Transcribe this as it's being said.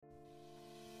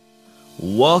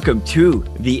Welcome to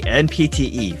the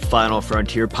NPTE Final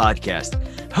Frontier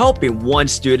podcast, helping one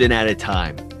student at a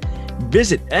time.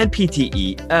 Visit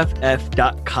npteff.com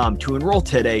to enroll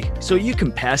today so you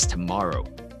can pass tomorrow.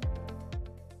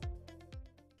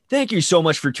 Thank you so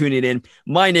much for tuning in.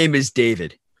 My name is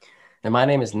David. And my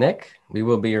name is Nick. We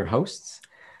will be your hosts.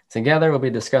 Together, we'll be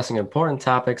discussing important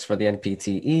topics for the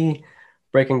NPTE,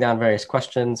 breaking down various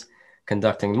questions,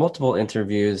 conducting multiple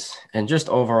interviews, and just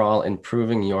overall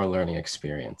improving your learning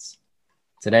experience.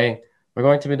 Today, we're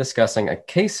going to be discussing a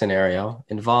case scenario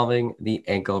involving the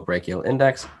ankle brachial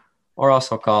index, or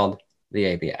also called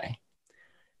the ABI.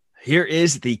 Here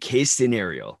is the case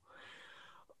scenario.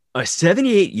 A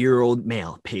 78-year-old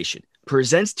male patient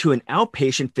presents to an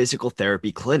outpatient physical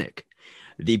therapy clinic.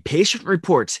 The patient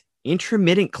reports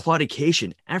intermittent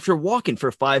claudication after walking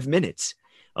for 5 minutes.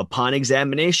 Upon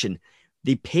examination,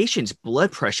 the patient's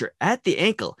blood pressure at the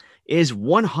ankle is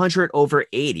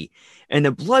 100/80, and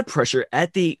the blood pressure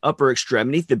at the upper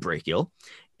extremity, the brachial,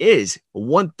 is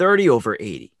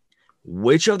 130/80.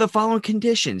 Which of the following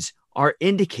conditions are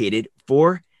indicated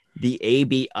for the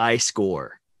ABI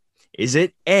score? Is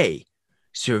it A,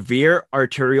 severe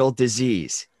arterial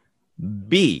disease?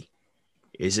 B,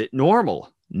 is it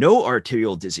normal, no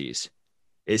arterial disease?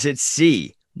 Is it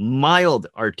C, mild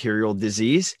arterial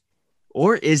disease?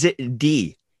 Or is it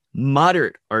D,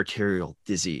 moderate arterial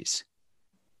disease?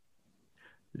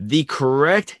 The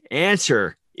correct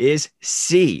answer is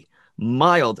C,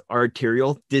 mild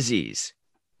arterial disease.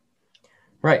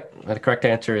 Right. The correct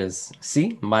answer is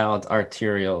C, mild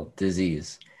arterial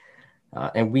disease.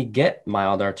 And we get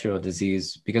mild arterial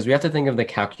disease because we have to think of the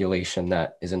calculation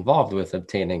that is involved with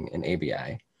obtaining an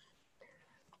ABI.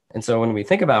 And so when we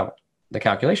think about the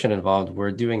calculation involved,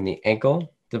 we're doing the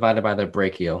ankle divided by the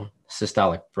brachial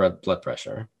systolic blood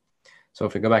pressure. So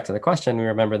if we go back to the question, we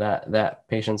remember that that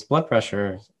patient's blood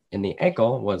pressure in the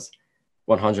ankle was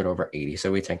 100/80.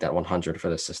 So we take that 100 for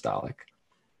the systolic.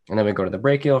 And then we go to the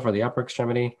brachial for the upper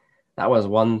extremity. That was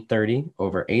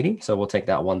 130/80. So we'll take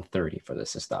that 130 for the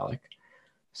systolic.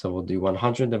 So we'll do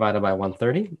 100 divided by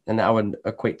 130, and that would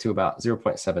equate to about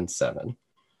 0.77.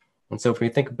 And so if we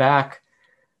think back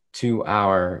to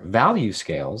our value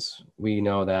scales, we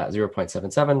know that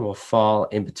 0.77 will fall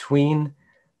in between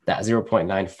that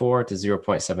 0.94 to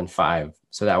 0.75.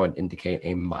 So that would indicate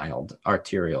a mild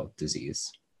arterial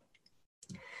disease.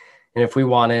 And if we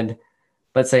wanted,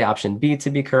 let's say option B to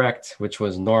be correct, which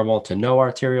was normal to no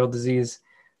arterial disease,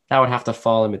 that would have to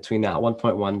fall in between that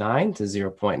 1.19 to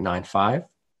 0.95.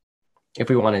 If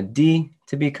we wanted D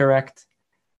to be correct,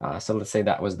 so let's say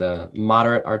that was the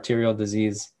moderate arterial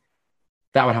disease,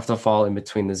 that would have to fall in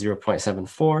between the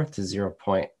 0.74 to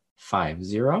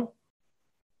 0.50.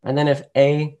 And then if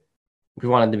we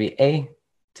wanted to be A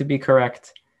to be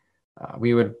correct,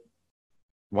 we would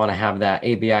want to have that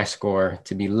ABI score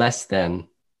to be less than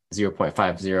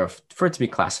 0.50 for it to be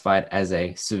classified as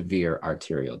a severe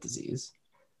arterial disease.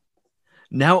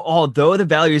 Now, although the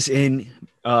values in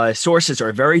sources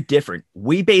are very different,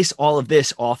 we base all of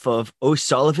this off of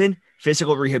O'Sullivan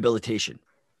Physical Rehabilitation.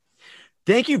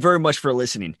 Thank you very much for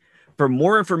listening. For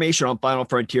more information on Final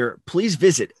Frontier, please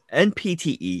visit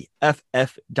npteff.com.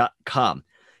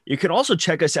 You can also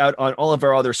check us out on all of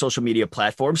our other social media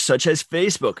platforms, such as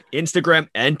Facebook, Instagram,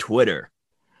 and Twitter.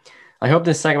 I hope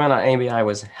this segment on ABI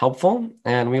was helpful,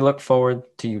 and we look forward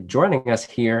to you joining us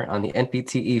here on the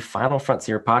NPTE Final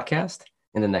Frontier podcast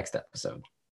in the next episode.